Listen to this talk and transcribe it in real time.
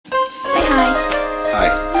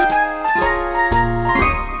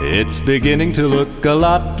It's beginning to look a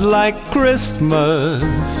lot like Christmas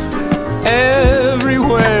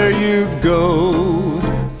everywhere you go.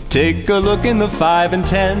 Take a look in the 5 and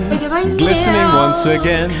 10, glistening once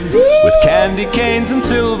again, with candy canes and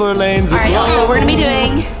silver lanes. Alright, y'all, so we're gonna be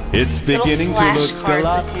doing it's beginning to look a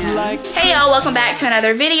lot like. Hey y'all, welcome back to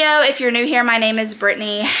another video. If you're new here, my name is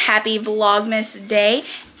Brittany. Happy Vlogmas Day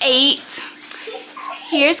 8.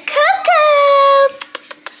 Here's Coco.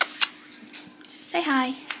 Say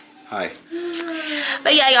hi. Hi.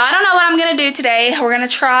 But yeah, y'all, I don't know what I'm gonna do today. We're gonna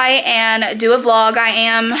try and do a vlog. I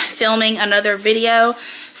am filming another video,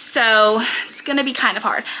 so it's gonna be kind of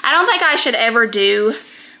hard. I don't think I should ever do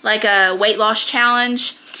like a weight loss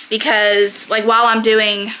challenge because like while I'm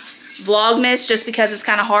doing Vlogmas, just because it's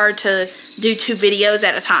kind of hard to do 2 videos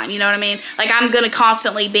at a time, you know what I mean? Like I'm gonna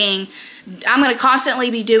constantly be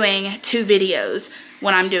doing 2 videos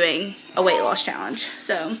when I'm doing a weight loss challenge.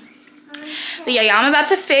 So but yeah, I'm about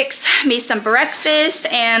to fix me some breakfast,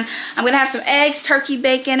 and I'm gonna have some eggs, turkey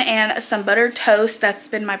bacon, and some buttered toast. That's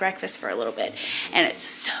been my breakfast for a little bit, and it's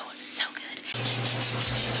so good.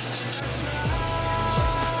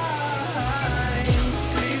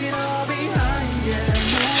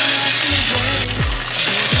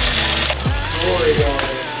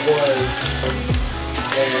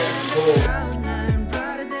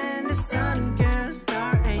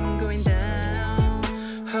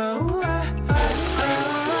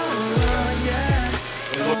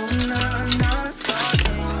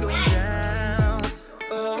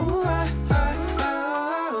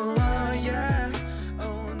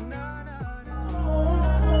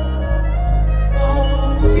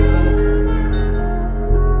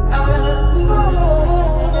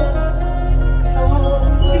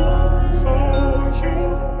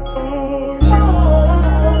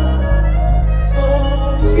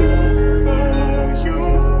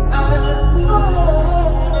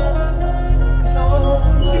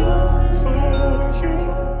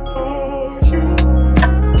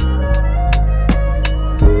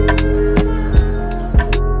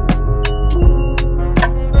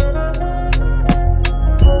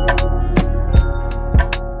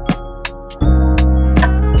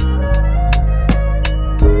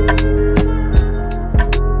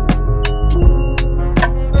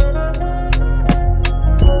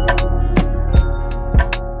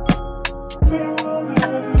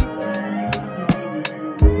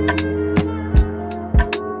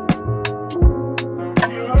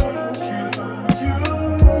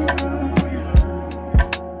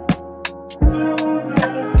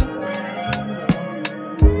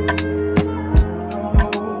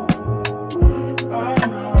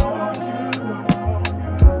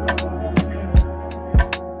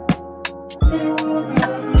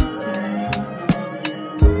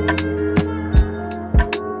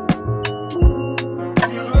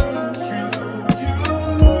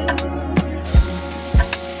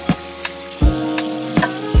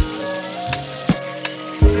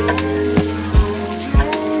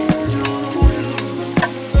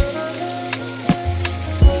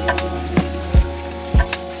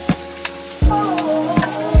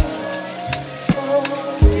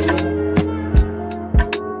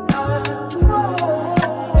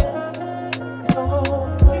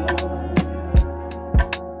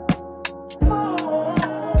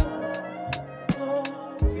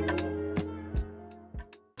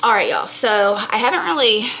 Alright y'all, so I haven't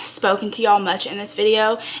really spoken to y'all much in this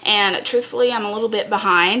video, and truthfully I'm a little bit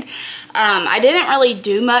behind. I didn't really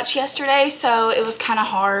do much yesterday, so it was kind of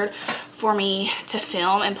hard for me to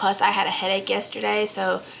film, and plus I had a headache yesterday,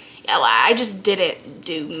 so yeah, I just didn't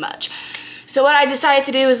do much. So what I decided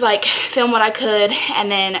to do is like film what I could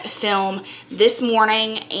and then film this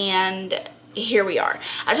morning, and here we are.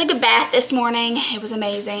 I took a bath this morning. It was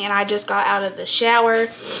amazing, and I just got out of the shower.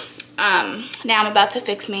 Now I'm about to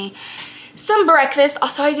fix me some breakfast.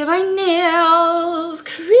 Also, I did my nails.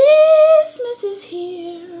 Christmas is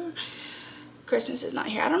here. Christmas is not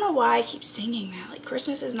here. I don't know why I keep singing that. Like,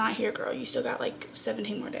 Christmas is not here, girl. You still got like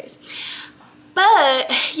 17 more days.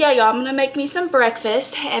 But yeah, y'all, I'm gonna make me some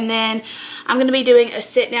breakfast, and then I'm gonna be doing a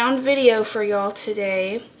sit down video for y'all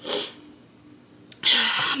today.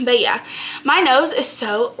 But yeah, my nose is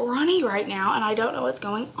so runny right now, and I don't know what's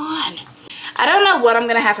going on. I don't know what I'm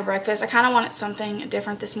gonna have for breakfast. I kind of wanted something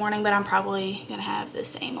different this morning, but I'm probably gonna have the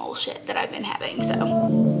same old shit that I've been having, so.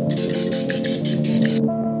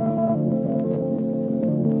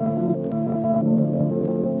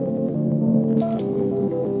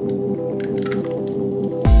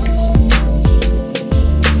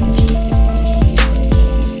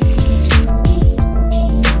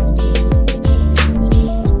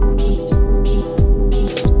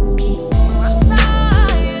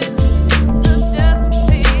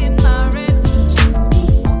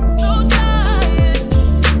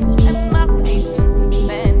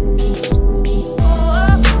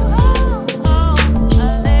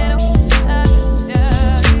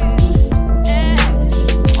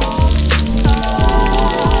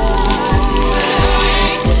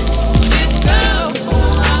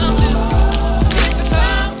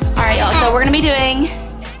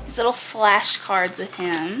 these little flashcards with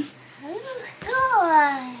him.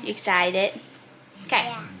 You excited? Okay,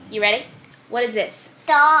 Yeah. you ready? What is this?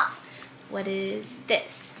 Dog. What is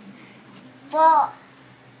this? Ball.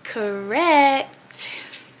 Correct.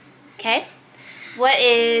 Okay. What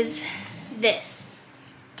is this?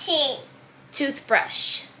 Tea.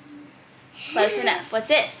 Toothbrush. Close enough. What's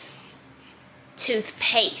this?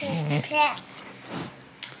 Toothpaste. Pet.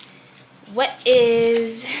 What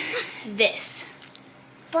is this?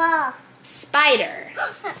 Ball. Spider.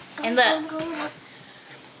 And look.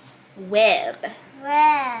 Web.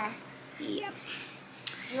 Where? Yep.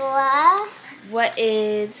 Your. What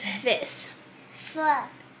is this? Foot.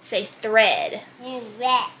 Say thread. You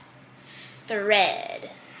red. Thread.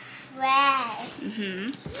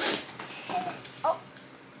 Red. Oh.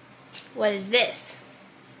 What is this?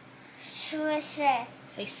 Swiss.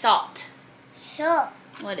 Say salt. So.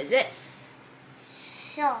 What is this?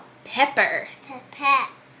 So. Pepper. Pet.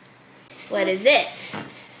 What is this?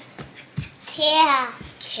 Tear.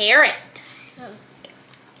 Carrot.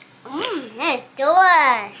 That's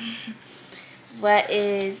door. What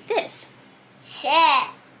is this? Shit.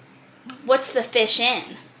 What's the fish in?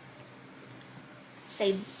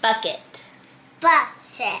 Say bucket.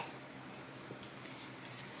 Bucket.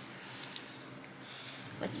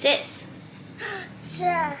 What's this?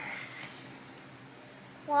 So.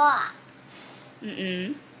 What?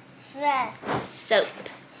 Soap.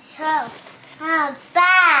 So.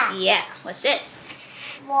 Bad. Yeah. What's this?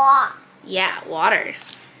 What? Yeah, water.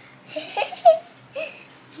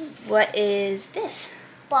 What is this?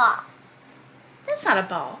 Ball. That's not a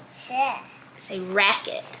ball. Shit. Say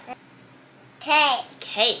racket. Cake.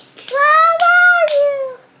 Cake. Where are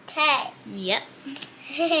you? Cake. Yep.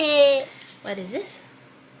 What is this?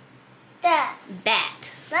 The. Bat.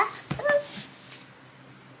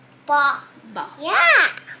 Ball. Ball. Yeah.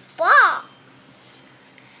 Ball.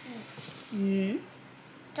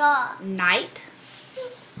 Dog. Night.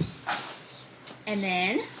 And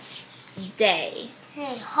then day.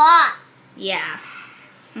 Hey, hot. Yeah.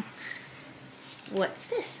 What's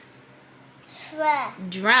this? Where?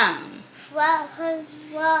 Drum. Where?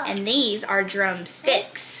 And these are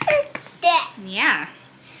drumsticks. That. Yeah.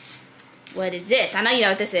 What is this? I know you know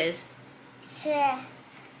what this is. Shit.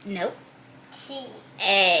 Nope. Tea.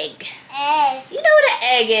 Egg. Egg. You know what an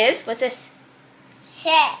egg is. What's this?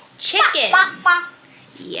 Shit. Chicken. Bop.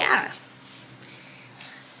 Yeah.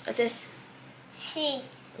 What's this? See.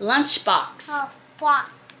 Lunchbox. Oh, bop.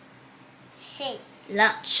 See.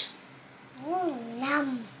 Lunch.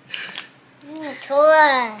 Yum.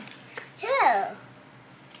 Toy. Yeah.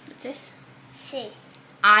 What's this? See.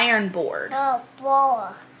 Iron board. Oh,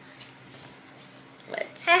 ball.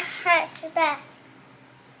 What's that?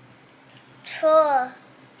 Toy.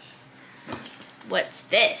 What's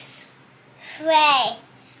this? Frey.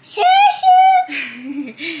 Shoo.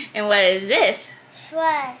 And what is this?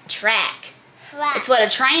 Frey. Track. Frey. It's what a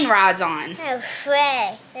train rides on. And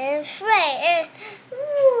Frey. And Frey.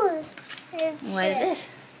 What is this?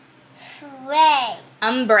 Frey.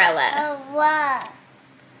 Umbrella. Oh, what?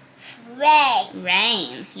 Frey.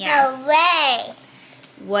 Rain. Yeah. Away.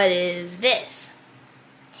 What is this?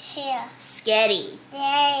 Cheer. Sketty.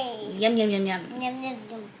 Day. Yum, yum, yum, yum. Yum, yum,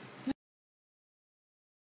 yum.